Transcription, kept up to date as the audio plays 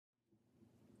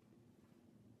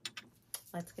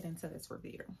let's get into this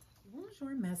review.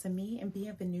 Bonjour, mes amis, and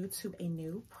bienvenue to a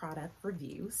new product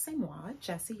review. C'est moi,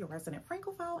 Jessie, your resident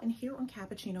francophile, and here on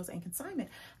Cappuccinos and Consignment,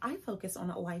 I focus on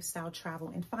lifestyle, travel,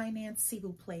 and finance. S'il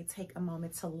vous plaît, take a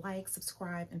moment to like,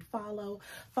 subscribe, and follow.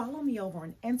 Follow me over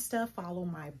on Insta. Follow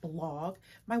my blog,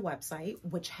 my website,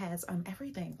 which has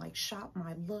everything like shop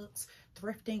my looks,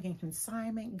 thrifting and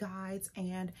consignment guides,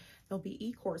 and there'll be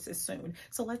e-courses soon.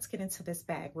 So let's get into this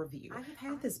bag review. I have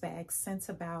had this bag since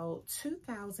about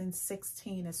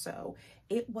 2016 or so.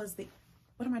 It was the,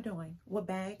 what am I doing? What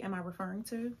bag am I referring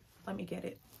to? Let me get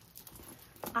it.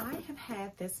 I have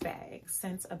had this bag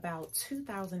since about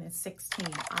 2016.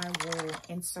 I will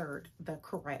insert the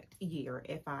correct year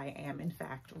if I am in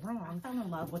fact wrong. I fell in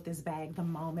love with this bag the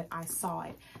moment I saw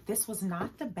it. This was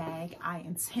not the bag I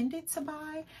intended to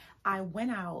buy. I went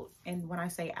out, and when I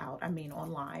say out, I mean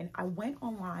online. I went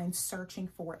online searching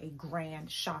for a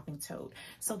grand shopping tote.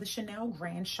 So the Chanel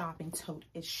grand shopping tote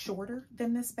is shorter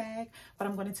than this bag, but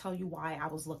I'm going to tell you why I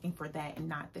was looking for that and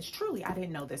not this. Truly, I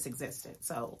didn't know this existed.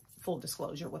 So full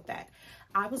disclosure with that.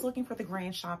 I was looking for the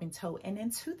grand shopping tote, and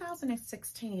in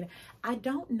 2016, I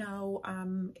don't know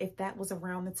if that was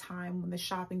around the time when the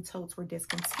shopping totes were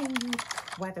discontinued,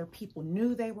 whether people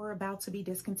knew they were about to be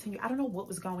discontinued. I don't know what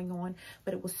was going on,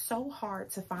 but it was so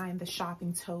hard to find the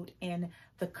shopping tote in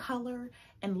the color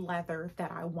and leather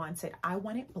that I wanted. I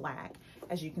wanted black.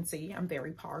 As you can see, I'm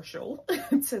very partial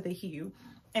to the hue.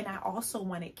 And I also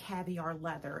wanted caviar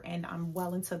leather, and I'm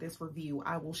well into this review.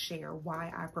 I will share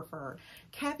why I prefer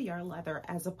caviar leather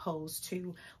as opposed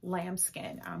to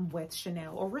lambskin with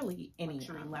Chanel, or really any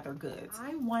luxury leather goods.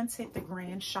 I wanted the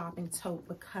grand shopping tote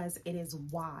because it is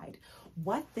wide.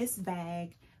 What this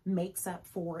bag makes up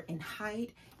for in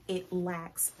height, it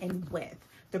lacks in width.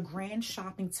 The grand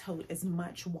shopping tote is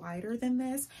much wider than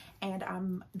this, and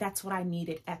that's what I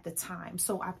needed at the time.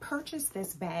 So I purchased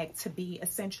this bag to be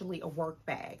essentially a work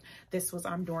bag. This was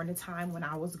during the time when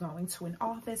I was going to an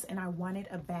office, and I wanted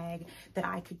a bag that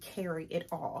I could carry it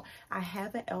all. I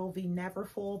have an LV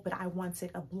Neverfull, but I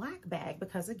wanted a black bag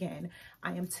because, again,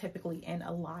 I am typically in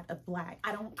a lot of black.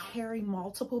 I don't carry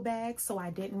multiple bags, so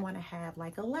I didn't want to have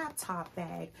like a laptop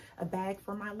bag, a bag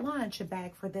for my lunch, a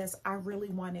bag for this. I really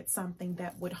wanted something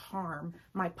that would harm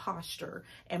my posture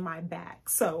and my back.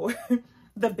 So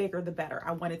the bigger the better.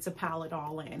 I wanted to pile it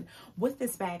all in. With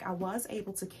this bag, I was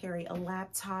able to carry a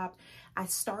laptop. I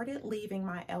started leaving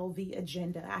my LV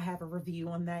agenda. I have a review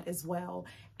on that as well.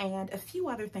 And a few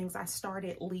other things I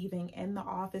started leaving in the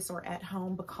office or at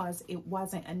home because it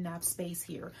wasn't enough space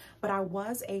here. But I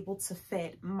was able to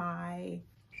fit my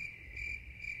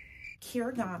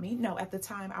Kirigami. No, at the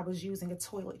time I was using a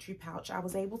toiletry pouch. I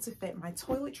was able to fit my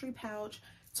toiletry pouch,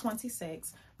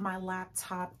 26, my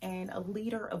laptop, and a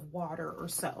liter of water or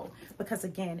so, because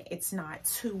again, it's not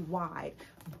too wide.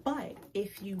 But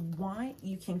if you want,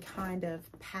 you can kind of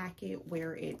pack it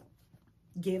where it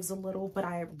gives a little, but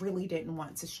I really didn't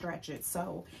want to stretch it.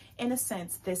 So in a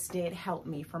sense, this did help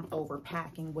me from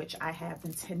overpacking, which I have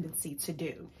a tendency to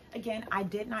do. Again, I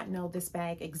did not know this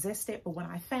bag existed, but when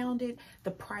I found it,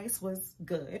 the price was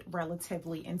good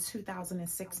relatively in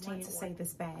 2016 to say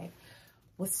this bag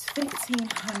was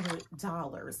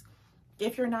 $1,500.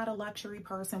 If you're not a luxury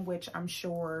person, which I'm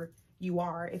sure you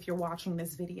are, if you're watching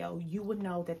this video, you would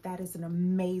know that that is an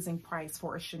amazing price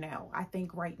for a Chanel. I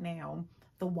think right now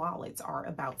the wallets are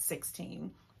about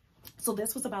 16. So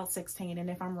this was about 16. And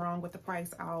if I'm wrong with the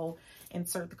price, I'll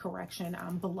insert the correction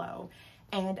below.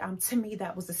 And to me,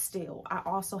 that was a steal. I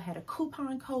also had a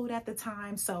coupon code at the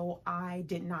time, so I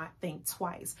did not think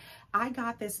twice. I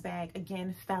got this bag,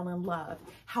 again, fell in love.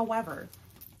 However,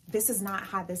 this is not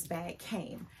how this bag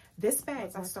came. This bag,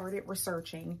 as I started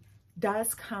researching,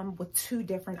 does come with two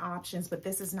different options, but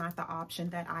this is not the option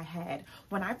that I had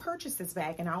when I purchased this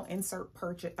bag. And I'll insert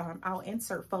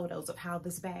photos of how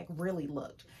this bag really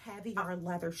looked. Caviar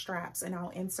leather straps, and I'll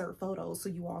insert photos so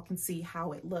you all can see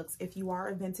how it looks. If you are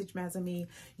a vintage mes ami,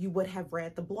 you would have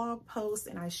read the blog post,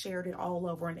 and I shared it all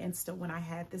over on Insta when I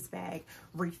had this bag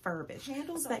refurbished.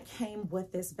 Handles that came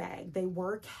with this bag, they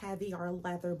were caviar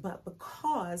leather, but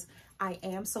because I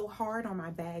am so hard on my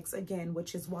bags, again,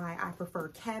 which is why I prefer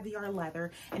caviar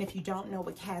leather. And if you don't know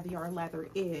what caviar leather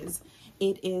is,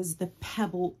 it is the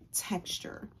pebbled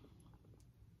texture.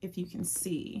 If you can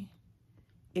see,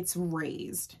 it's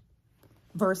raised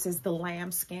versus the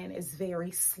lambskin is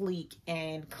very sleek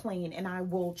and clean. And I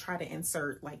will try to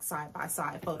insert like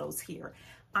side-by-side photos here.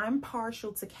 I'm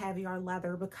partial to caviar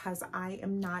leather because I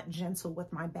am not gentle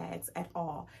with my bags at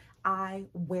all. I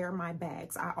wear my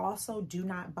bags. I also do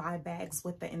not buy bags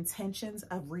with the intentions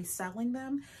of reselling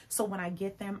them. So when I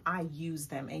get them, I use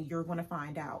them, and you're going to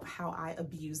find out how I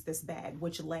abuse this bag,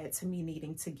 which led to me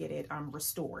needing to get it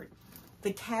restored.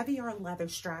 The caviar leather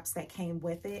straps that came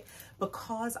with it,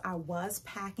 because I was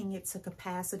packing it to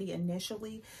capacity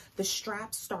initially, the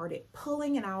straps started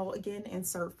pulling, and I'll again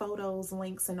insert photos,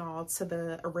 links and all to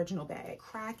the original bag,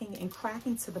 cracking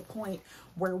to the point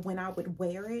where when I would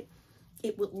wear it,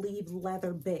 it would leave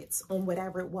leather bits on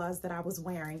whatever it was that I was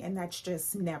wearing, and that's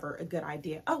just never a good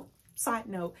idea. Oh, side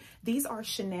note, these are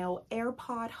Chanel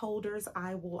Airpod holders.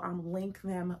 I will link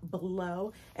them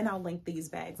below, and I'll link these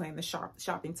bags and the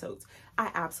shopping totes. I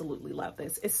absolutely love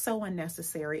this. It's so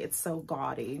unnecessary. It's so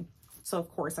gaudy. So of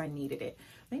course I needed it.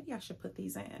 Maybe I should put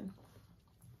these in.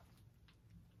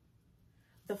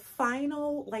 The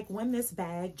final, like when this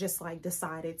bag just like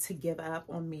decided to give up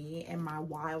on me and my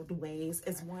wild ways,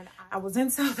 is when I was in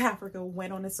South Africa,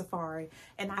 went on a safari,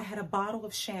 and I had a bottle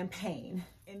of champagne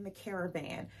in the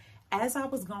caravan. As I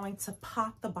was going to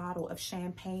pop the bottle of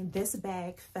champagne, this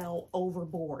bag fell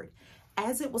overboard.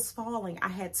 As it was falling, I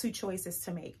had two choices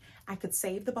to make. I could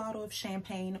save the bottle of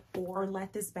champagne or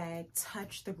let this bag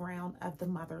touch the ground of the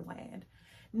motherland.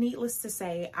 Needless to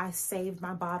say, I saved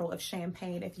my bottle of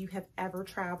champagne. If you have ever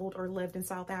traveled or lived in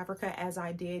South Africa, as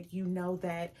I did, you know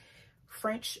that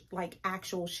French, like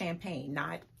actual champagne,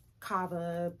 not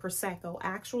Cava, Prosecco,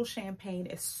 actual champagne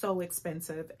is so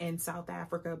expensive in South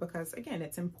Africa because, again,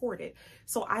 it's imported.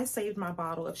 So I saved my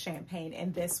bottle of champagne,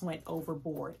 and this went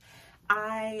overboard.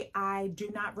 I do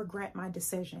not regret my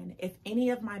decision. If any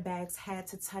of my bags had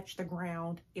to touch the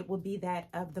ground, it would be that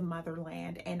of the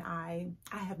motherland, and I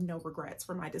have no regrets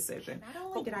for my decision. Not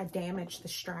only did I damage the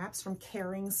straps from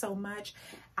carrying so much,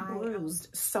 I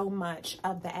bruised so much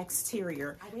of the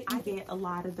exterior. I get a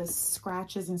lot of the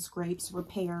scratches and scrapes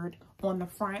repaired on the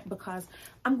front because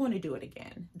I'm going to do it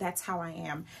again. That's how I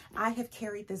am. I have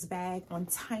carried this bag on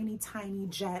tiny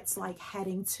jets, like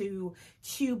heading to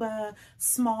Cuba,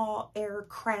 small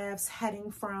aircrafts heading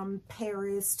from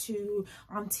Paris to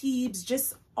Antibes,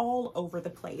 just all over the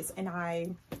place.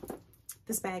 And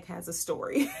this bag has a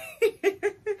story.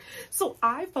 So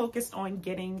I focused on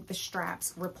getting the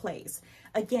straps replaced.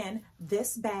 Again,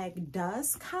 this bag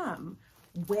does come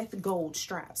with gold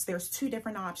straps. There's two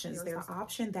different options. There's the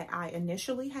option that I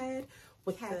initially had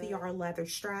with caviar leather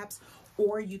straps,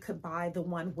 or you could buy the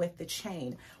one with the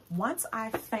chain. Once I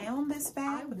found this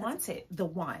bag, I wanted the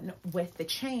one with the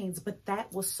chains, but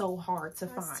that was so hard to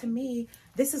find. To me,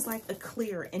 this is like a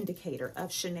clear indicator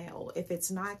of Chanel. If it's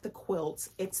not the quilts,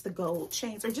 it's the gold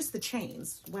chains, or just the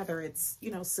chains, whether it's,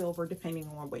 you know, silver, depending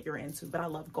on what you're into, but I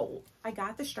love gold. I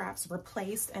got the straps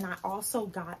replaced, and I also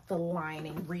got the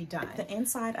lining redone. The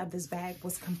inside of this bag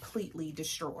was completely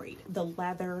destroyed. The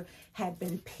leather had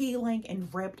been peeling and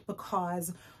ripped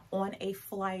because on a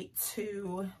flight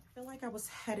to, I feel like I was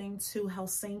heading to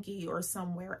Helsinki or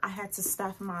somewhere, I had to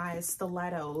stuff my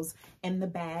stilettos in the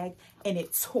bag, and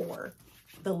it tore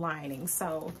the lining.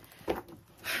 So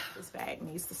this bag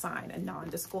needs to sign a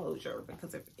non-disclosure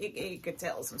because it could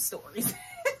tell some stories.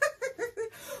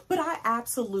 But I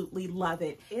absolutely love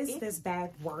it. Is this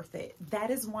bag worth it? That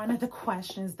is one of the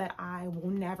questions that I will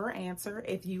never answer.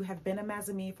 If you have been a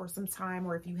Mazami for some time,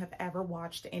 or if you have ever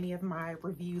watched any of my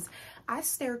reviews, I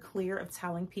steer clear of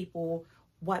telling people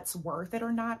what's worth it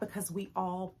or not, because we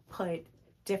all put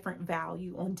different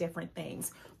value on different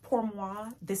things. Pour moi,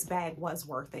 this bag was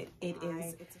worth it.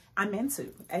 I'm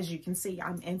into, as you can see,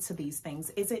 I'm into these things.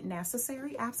 Is it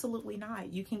necessary? Absolutely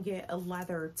not. You can get a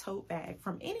leather tote bag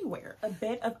from anywhere. A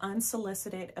bit of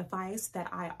unsolicited advice that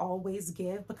I always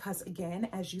give, because again,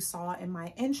 as you saw in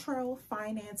my intro,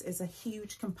 finance is a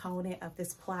huge component of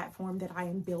this platform that I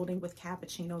am building with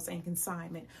Cappuccinos and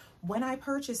Consignment. When I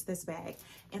purchased this bag,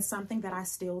 and something that I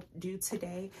still do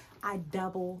today, I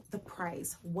double the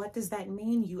price. What does that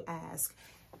mean, you ask?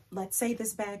 Let's say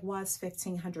this bag was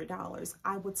 $1,500.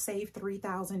 I would save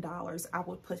 $3,000. I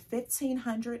would put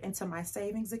 $1,500 into my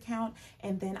savings account,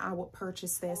 and then I would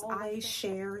purchase this. I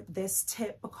share this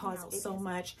tip because it's so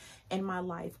much in my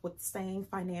life with staying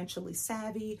financially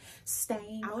savvy,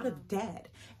 staying out of debt,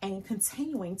 and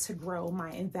continuing to grow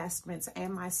my investments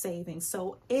and my savings.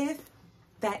 So if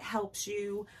that helps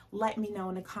you, let me know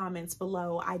in the comments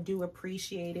below. I do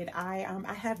appreciate it. I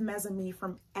have Mazami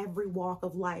from every walk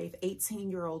of life,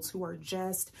 18-year-olds who are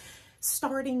just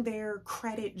starting their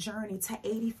credit journey, to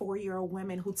 84-year-old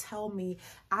women who tell me,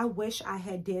 I wish I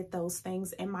had did those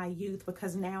things in my youth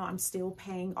because now I'm still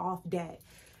paying off debt.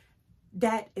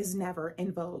 Debt is never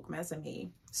in vogue,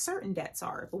 Mazami. certain debts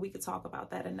are, but we could talk about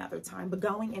that another time. But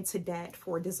going into debt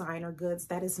for designer goods,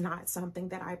 that is not something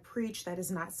that I preach. That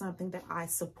is not something that I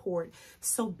support.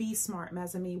 So be smart,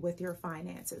 mes amis, with your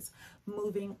finances.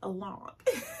 Moving along.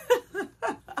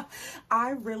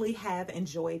 I really have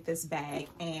enjoyed this bag,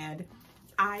 and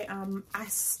I've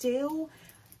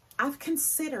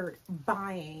considered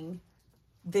buying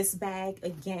this bag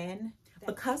again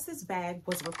because this bag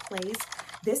was replaced.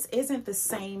 This isn't the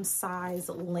same size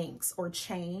links or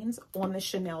chains on the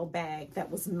Chanel bag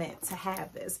that was meant to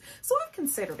have this. So I've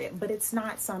considered it, but it's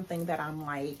not something that I'm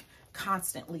like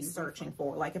constantly searching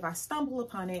for. Like if I stumble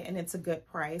upon it and it's a good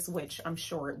price, which I'm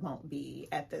sure it won't be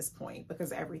at this point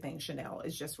because everything Chanel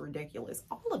is just ridiculous.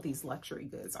 All of these luxury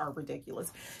goods are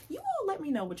ridiculous. You all let me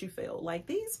know what you feel. Like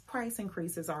these price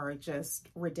increases are just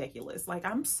ridiculous. Like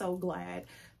I'm so glad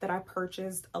that I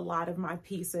purchased a lot of my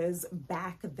pieces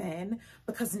back then,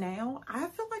 because now I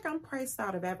feel like I'm priced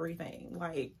out of everything.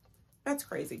 Like that's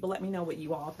crazy, but let me know what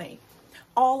you all think.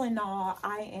 All in all,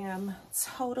 I am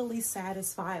totally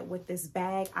satisfied with this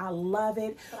bag. I love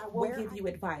it. But I will give you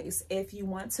advice. If you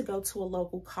want to go to a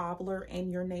local cobbler in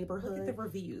your neighborhood, look at the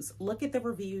reviews. Look at the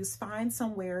reviews. Find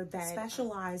somewhere that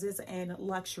specializes in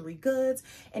luxury goods.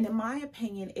 And in my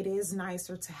opinion, it is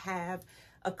nicer to have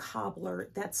a cobbler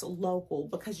that's local,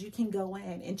 because you can go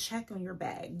in and check on your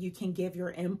bag. You can give your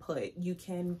input. You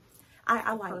can,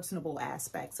 I like personable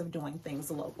aspects of doing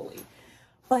things locally.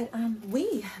 But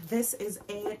this is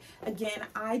it. Again,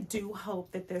 I do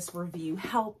hope that this review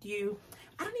helped you.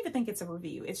 I don't even think it's a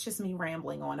review. It's just me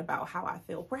rambling on about how I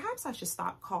feel. Perhaps I should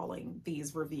stop calling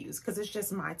these reviews because it's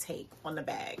just my take on the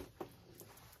bag.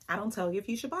 I don't tell you if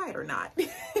you should buy it or not.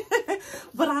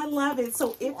 But I love it.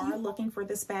 So if you are looking for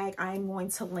this bag, I'm going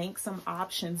to link some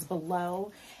options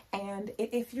below. And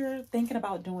if you're thinking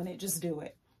about doing it, just do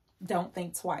it. Don't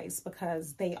think twice,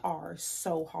 because they are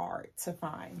so hard to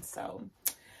find. So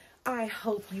I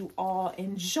hope you all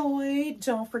enjoyed.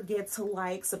 Don't forget to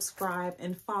like, subscribe,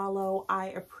 and follow. I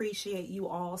appreciate you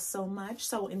all so much.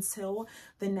 So until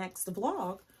the next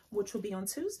vlog, which will be on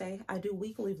Tuesday, I do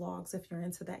weekly vlogs if you're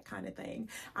into that kind of thing.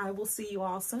 I will see you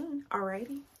all soon.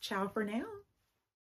 Alrighty, ciao for now.